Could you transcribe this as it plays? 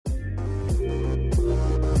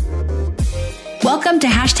Welcome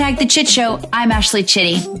to Hashtag The Chit Show. I'm Ashley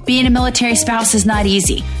Chitty. Being a military spouse is not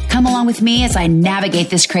easy. Come along with me as I navigate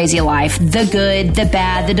this crazy life, the good, the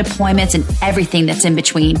bad, the deployments, and everything that's in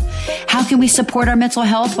between. How can we support our mental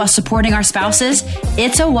health while supporting our spouses?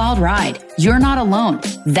 It's a wild ride. You're not alone.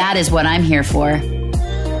 That is what I'm here for.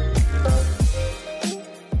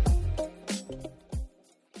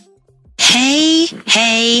 Hey.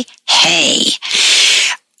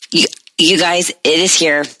 You guys, it is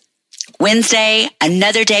here. Wednesday,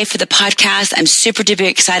 another day for the podcast. I'm super duper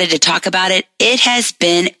excited to talk about it. It has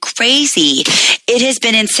been crazy. It has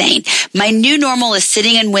been insane. My new normal is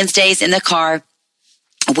sitting on Wednesdays in the car,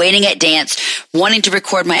 waiting at dance, wanting to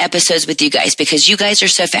record my episodes with you guys because you guys are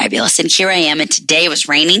so fabulous. And here I am. And today it was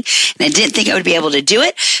raining and I didn't think I would be able to do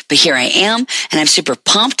it, but here I am and I'm super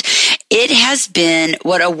pumped. It has been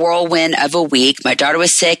what a whirlwind of a week. My daughter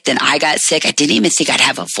was sick. Then I got sick. I didn't even think I'd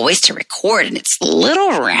have a voice to record and it's a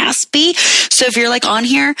little raspy. So if you're like on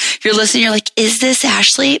here, you're listening, you're like, is this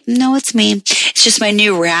Ashley? No, it's me. It's just my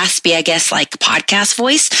new raspy, I guess, like podcast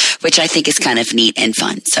voice, which I think is kind of neat and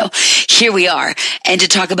fun. So here we are. And to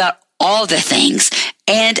talk about all the things.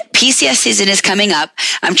 And PCS season is coming up.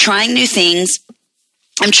 I'm trying new things.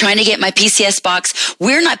 I'm trying to get my PCS box.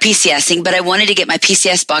 We're not PCSing, but I wanted to get my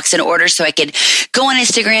PCS box in order so I could go on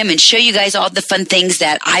Instagram and show you guys all the fun things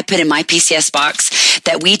that I put in my PCS box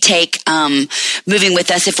that we take moving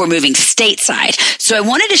with us if we're moving stateside. So I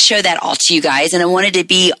wanted to show that all to you guys, and I wanted to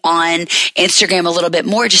be on Instagram a little bit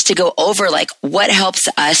more just to go over like what helps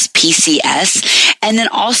us PCS, and then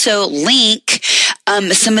also link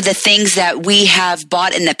some of the things that we have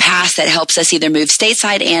bought in the past that helps us either move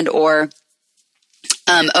stateside and or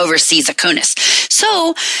overseas a CONUS.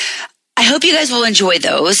 So I hope you guys will enjoy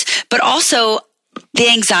those, but also the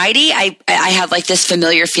anxiety. I had like this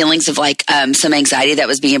familiar feelings of like some anxiety that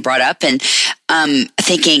was being brought up and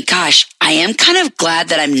thinking, gosh, I am kind of glad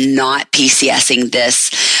that I'm not PCSing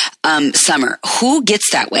this summer. Who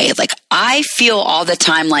gets that way? Like I feel all the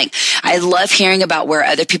time like I love hearing about where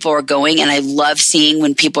other people are going and I love seeing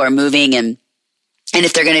when people are moving and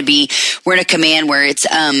if they're going to be, we're in a command where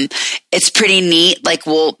it's pretty neat. Like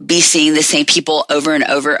we'll be seeing the same people over and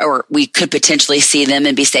over, or we could potentially see them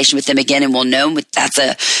and be stationed with them again. And we'll know that's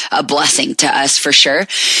a blessing to us for sure.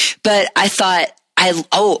 But I thought,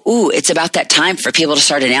 it's about that time for people to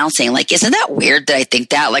start announcing. Like, isn't that weird that I think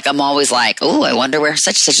that? Like, I'm always like, I wonder where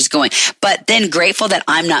such and such is going. But then grateful that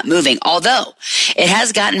I'm not moving. Although it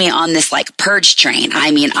has gotten me on this like purge train.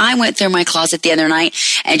 I mean, I went through my closet the other night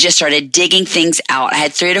and just started digging things out. I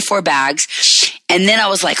had 3 to 4 bags. And then I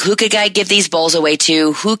was like, who could I give these bowls away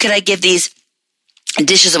to? Who could I give these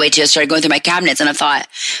dishes away to? I started going through my cabinets and I thought,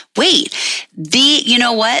 wait, you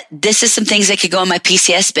know what? This is some things that could go in my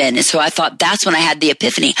PCS bin. And so I thought that's when I had the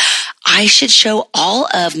epiphany. I should show all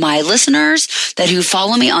of my listeners who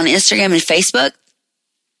follow me on Instagram and Facebook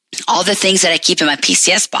all the things that I keep in my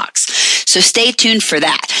PCS box. So stay tuned for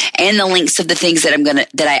that and the links of the things that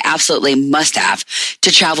that I absolutely must have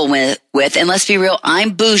to travel with. And let's be real,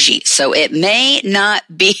 I'm bougie. So it may not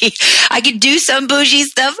be, I could do some bougie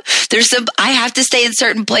stuff. I have to stay in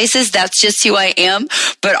certain places. That's just who I am.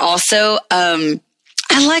 But also,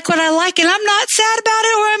 I like what I like and I'm not sad about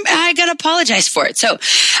it or I gotta apologize for it. So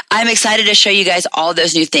I'm excited to show you guys all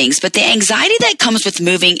those new things. But the anxiety that comes with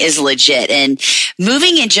moving is legit, and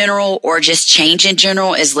moving in general or just change in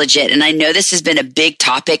general is legit. And I know this has been a big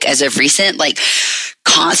topic as of recent, like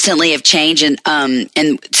constantly of change. And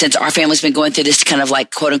since our family's been going through this kind of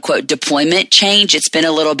like quote unquote deployment change, it's been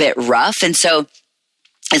a little bit rough. And so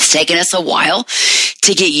it's taken us a while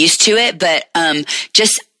to get used to it. But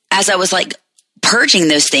just as I was like purging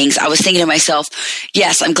those things, I was thinking to myself,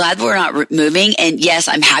 yes, I'm glad we're not moving. And yes,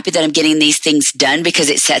 I'm happy that I'm getting these things done because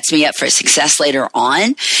it sets me up for success later on.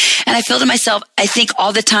 And I feel to myself, I think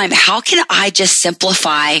all the time, how can I just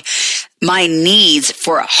simplify my needs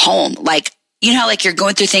for a home? Like, you know, like you're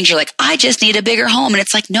going through things, you're like, I just need a bigger home. And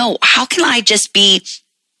it's like, no, how can I just be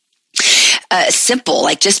simple,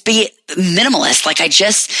 like just be minimalist. Like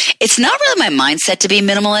it's not really my mindset to be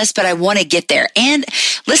minimalist, but I want to get there. And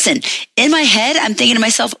listen, in my head, I'm thinking to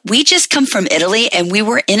myself, we just come from Italy and we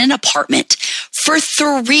were in an apartment for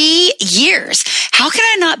 3 years. How can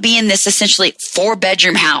I not be in this essentially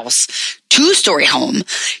 4-bedroom house, 2-story home,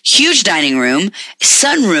 huge dining room,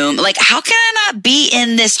 sunroom? Like, how can I not be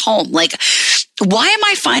in this home? Like, why am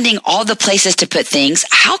I finding all the places to put things?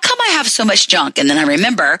 How come I have so much junk? And then I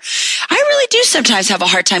remember, I really do sometimes have a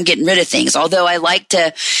hard time getting rid of things. Although I like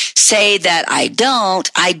to say that I don't,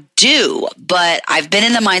 I do. But I've been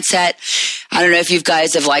in the mindset. I don't know if you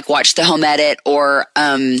guys have like watched The Home Edit or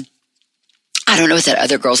I don't know what that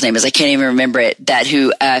other girl's name is. I can't even remember it, that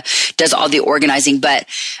who does all the organizing. But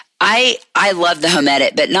I love the home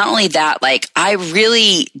edit, but not only that, like I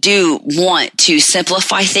really do want to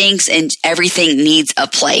simplify things, and everything needs a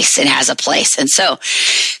place and has a place. And so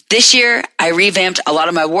this year I revamped a lot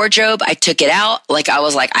of my wardrobe. I took it out. Like I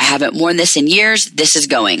was like, I haven't worn this in years. This is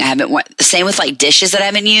going. I haven't worn the same with like dishes that I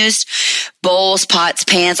haven't used, bowls, pots,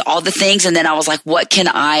 pans, all the things. And then I was like, what can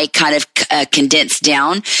I kind of condense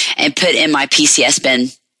down and put in my PCS bin?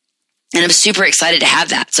 And I'm super excited to have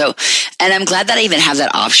that. So, and I'm glad that I even have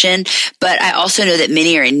that option, but I also know that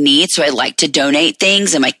many are in need. So I like to donate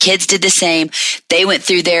things, and my kids did the same. They went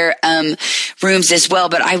through their, rooms as well.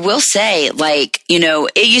 But I will say, like, you know,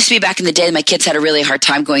 it used to be back in the day that my kids had a really hard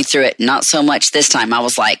time going through it. Not so much this time. I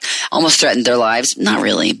was like, almost threatened their lives. Not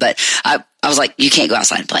really, but I was like, you can't go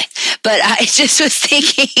outside and play. But I just was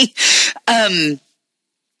thinking,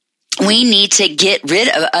 we need to get rid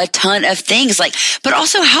of a ton of things, like, but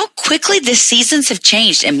also how quickly the seasons have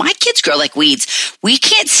changed, and my kids grow like weeds. We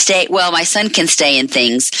can't stay. Well, my son can stay in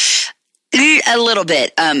things a little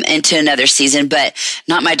bit, into another season, but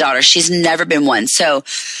not my daughter. She's never been one. So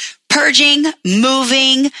purging,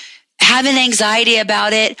 moving, having anxiety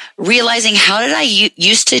about it, realizing how did I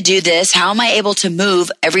used to do this? How am I able to move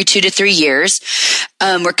every 2 to 3 years?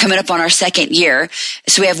 We're coming up on our second year.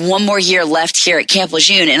 So we have one more year left here at Camp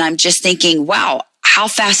Lejeune. And I'm just thinking, wow, how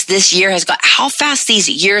fast this year has gone, how fast these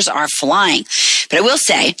years are flying. But I will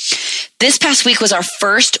say, this past week was our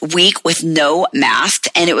first week with no mask,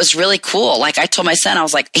 and it was really cool. Like I told my son, I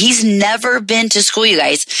was like, he's never been to school, you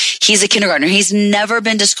guys. He's a kindergartner. He's never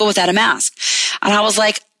been to school without a mask. And I was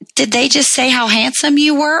like, did they just say how handsome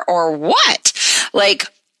you were or what? Like,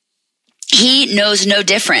 he knows no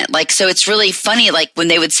different. Like, so it's really funny. Like when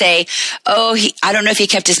they would say, oh, I don't know if he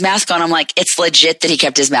kept his mask on. I'm like, it's legit that he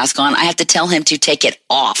kept his mask on. I have to tell him to take it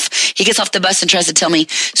off. He gets off the bus and tries to tell me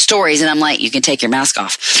stories. And I'm like, you can take your mask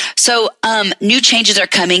off. So, new changes are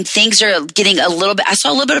coming. Things are getting a little bit, I saw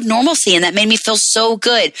a little bit of normalcy, and that made me feel so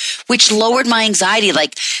good, which lowered my anxiety.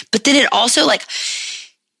 Like, but then it also like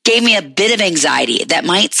gave me a bit of anxiety. That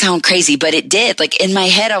might sound crazy, but it did. Like in my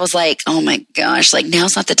head, I was like, oh my gosh, like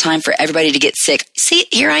now's not the time for everybody to get sick. See,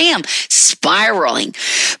 here I am spiraling,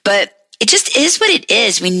 but it just is what it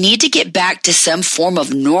is. We need to get back to some form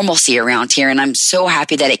of normalcy around here. And I'm so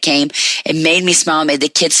happy that it came. It made me smile, made the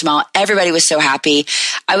kids smile. Everybody was so happy.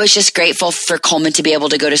 I was just grateful for Coleman to be able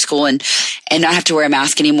to go to school and not have to wear a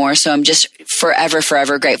mask anymore. So I'm just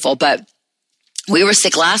forever grateful. But we were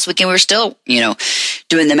sick last week and we were still,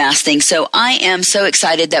 doing the mask thing. So I am so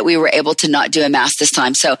excited that we were able to not do a mask this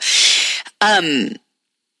time. So,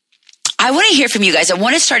 I want to hear from you guys. I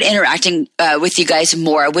want to start interacting with you guys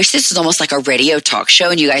more. I wish this was almost like a radio talk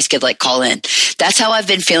show and you guys could like call in. That's how I've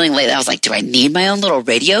been feeling lately. I was like, do I need my own little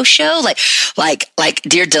radio show? Like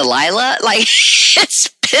Dear Delilah? Like it's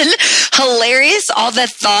been hilarious. All the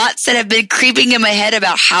thoughts that have been creeping in my head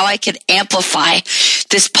about how I could amplify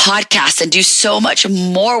this podcast and do so much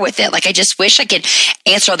more with it. Like I just wish I could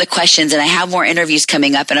answer all the questions, and I have more interviews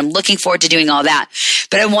coming up and I'm looking forward to doing all that.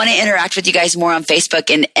 But I want to interact with you guys more on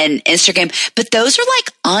Facebook and Instagram. But those are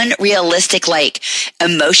like unrealistic, like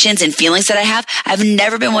emotions and feelings that I have. I've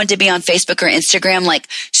never been one to be on Facebook or Instagram like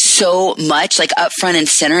so much, like up front and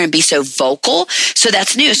center and be so vocal. So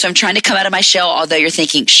that's new. So I'm trying to come out of my shell. Although you're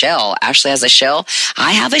thinking, shell, Ashley has a shell.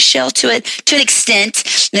 I have a shell to it to an extent.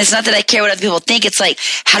 And it's not that I care what other people think. It's like,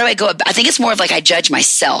 how do I go? I think it's more of like I judge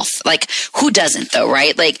myself. Like who doesn't though,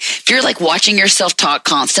 right? Like if you're like watching yourself talk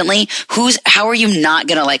constantly, how are you not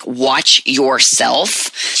going to like watch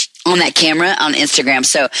yourself on that camera on Instagram?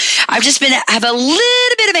 So I've just have a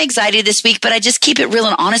little bit of anxiety this week, but I just keep it real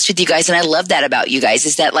and honest with you guys. And I love that about you guys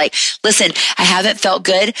is that like, listen, I haven't felt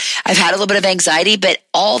good. I've had a little bit of anxiety, but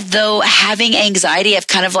although having anxiety, I've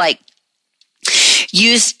kind of like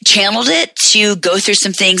channeled it to go through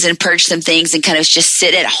some things and purge some things and kind of just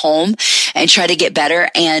sit at home and try to get better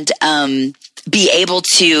and, be able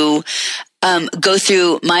to, go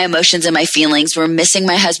through my emotions and my feelings. We're missing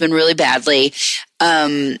my husband really badly.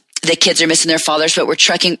 The kids are missing their fathers, but we're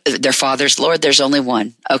trucking their fathers. Lord, there's only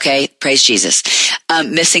one. Okay. Praise Jesus.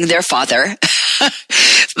 Missing their father,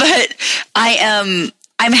 but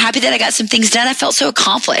I'm happy that I got some things done. I felt so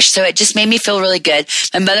accomplished. So it just made me feel really good.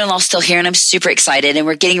 My mother-in-law's still here and I'm super excited, and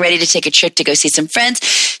we're getting ready to take a trip to go see some friends.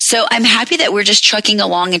 So I'm happy that we're just trucking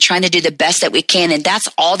along and trying to do the best that we can. And that's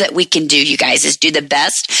all that we can do, you guys, is do the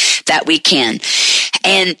best that we can.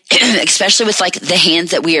 And especially with like the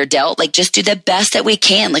hands that we are dealt, like just do the best that we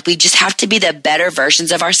can. Like we just have to be the better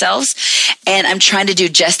versions of ourselves. And I'm trying to do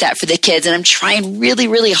just that for the kids. And I'm trying really,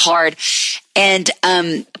 really hard. And,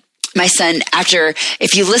 my son,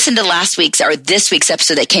 if you listen to this week's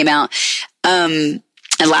episode that came out, and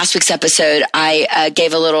last week's episode, I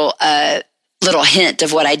gave a little hint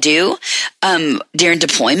of what I do during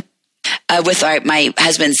deployment with my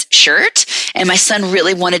husband's shirt. And my son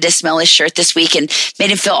really wanted to smell his shirt this week and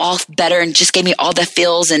made him feel all better and just gave me all the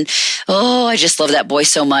feels. And I just love that boy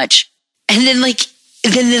so much. And then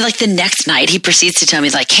the next night, he proceeds to tell me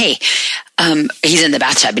like, hey, he's in the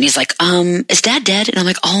bathtub and he's like, is Dad dead? And I'm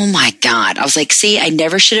like, oh my God. I was like, see, I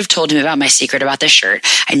never should have told him about my secret about the shirt.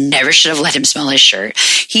 I never should have let him smell his shirt.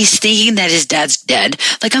 He's thinking that his dad's dead.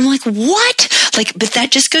 Like, I'm like, what? Like, but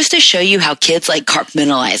that just goes to show you how kids like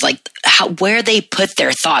compartmentalize, like where they put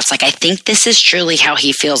their thoughts. Like, I think this is truly how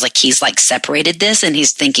he feels, like he's like separated this and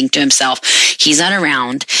he's thinking to himself, he's not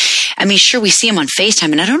around. I mean, sure, we see him on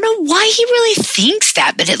FaceTime and I don't know why he really thinks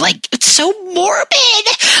that, but it's so morbid.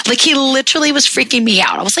 Like, he literally was freaking me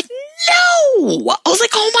out. I was like, no. I was like,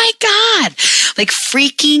 oh my God, like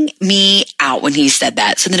freaking me out when he said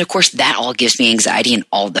that. So then of course that all gives me anxiety and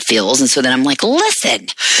all the feels. And so then I'm like, listen.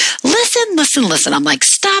 I'm like,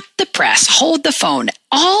 stop the press, hold the phone.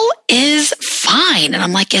 All is fine. And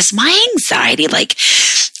I'm like, is my anxiety like,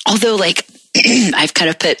 although like I've kind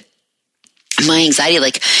of put my anxiety,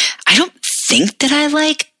 like, I don't think that I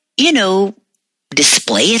like,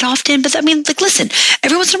 display it often, but I mean, like, listen,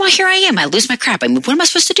 every once in a while, here I am. I lose my crap. I mean, what am I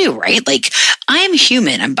supposed to do, right? Like, I am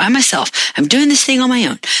human. I'm by myself. I'm doing this thing on my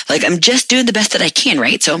own. Like, I'm just doing the best that I can,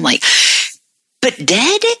 right? So I'm like, but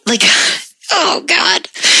dead? Like, oh God.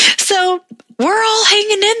 So we're all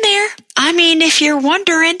hanging in there. I mean, if you're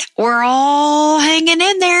wondering, we're all hanging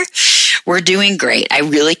in there. We're doing great. I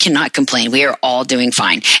really cannot complain. We are all doing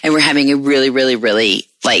fine. And we're having a really, really, really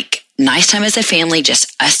like nice time as a family,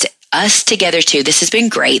 just us together too. This has been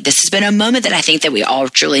great. This has been a moment that I think that we all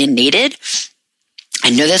truly needed.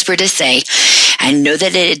 I know that's weird to say. I know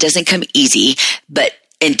that it doesn't come easy, but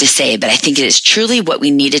I think it is truly what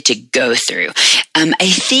we needed to go through. I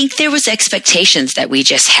think there was expectations that we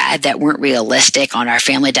just had that weren't realistic on our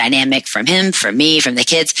family dynamic from him, from me, from the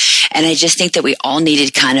kids. And I just think that we all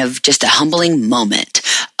needed kind of just a humbling moment.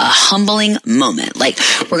 Like,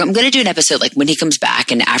 I'm going to do an episode like when he comes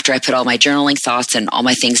back and after I put all my journaling thoughts and all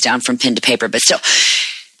my things down from pen to paper. But still,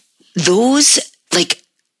 those, like,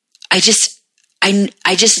 I just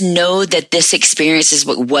know that this experience is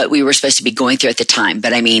what we were supposed to be going through at the time.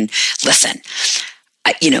 But I mean, listen,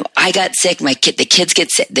 I got sick. The kids got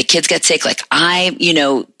sick. Like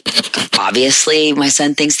obviously my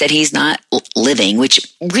son thinks that he's not living, which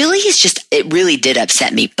really it really did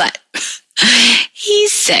upset me, but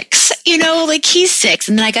he's 6, he's 6.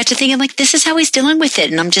 And then I got to thinking like, this is how he's dealing with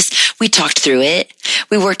it. And we talked through it.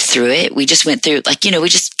 We worked through it. We just went through we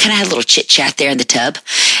just kind of had a little chit chat there in the tub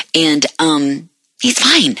and, he's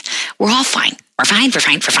fine. We're all fine. We're fine.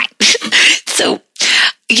 So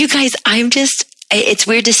you guys, it's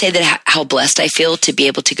weird to say that how blessed I feel to be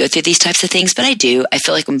able to go through these types of things, but I do. I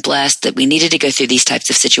feel like I'm blessed that we needed to go through these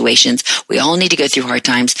types of situations. We all need to go through hard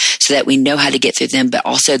times so that we know how to get through them, but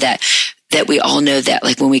also that we all know that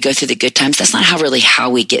like when we go through the good times, that's not how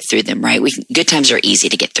we get through them, right? Good times are easy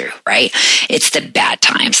to get through, right? It's the bad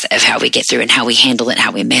times of how we get through and how we handle it,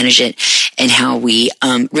 how we manage it, and how we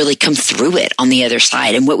really come through it on the other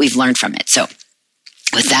side and what we've learned from it. So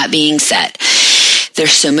with that being said,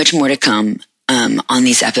 there's so much more to come on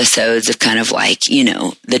these episodes of kind of like,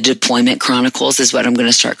 the deployment chronicles is what I'm going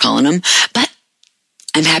to start calling them. But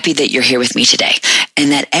I'm happy that you're here with me today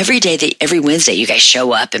and that every Wednesday you guys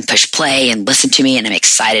show up and push play and listen to me, and I'm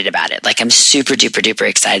excited about it. Like, I'm super duper duper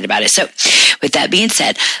excited about it. So with that being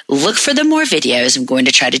said, look for the more videos. I'm going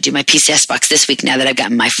to try to do my PCS box this week now that I've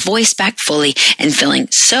gotten my voice back fully and feeling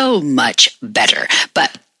so much better.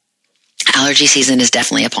 But allergy season is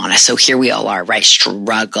definitely upon us. So here we all are, right?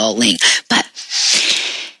 Struggling. But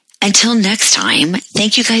until next time,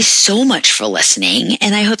 thank you guys so much for listening.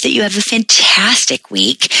 And I hope that you have a fantastic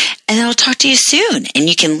week. And I'll talk to you soon. And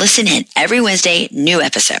you can listen in every Wednesday, new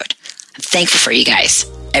episode. I'm thankful for you guys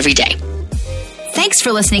every day. Thanks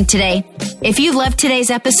for listening today. If you loved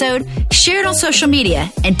today's episode, share it on social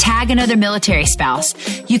media and tag another military spouse.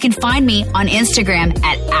 You can find me on Instagram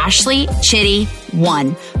at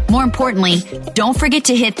AshleyChitty1. More importantly, don't forget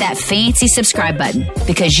to hit that fancy subscribe button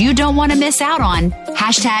because you don't want to miss out on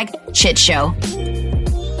 #ChitShow.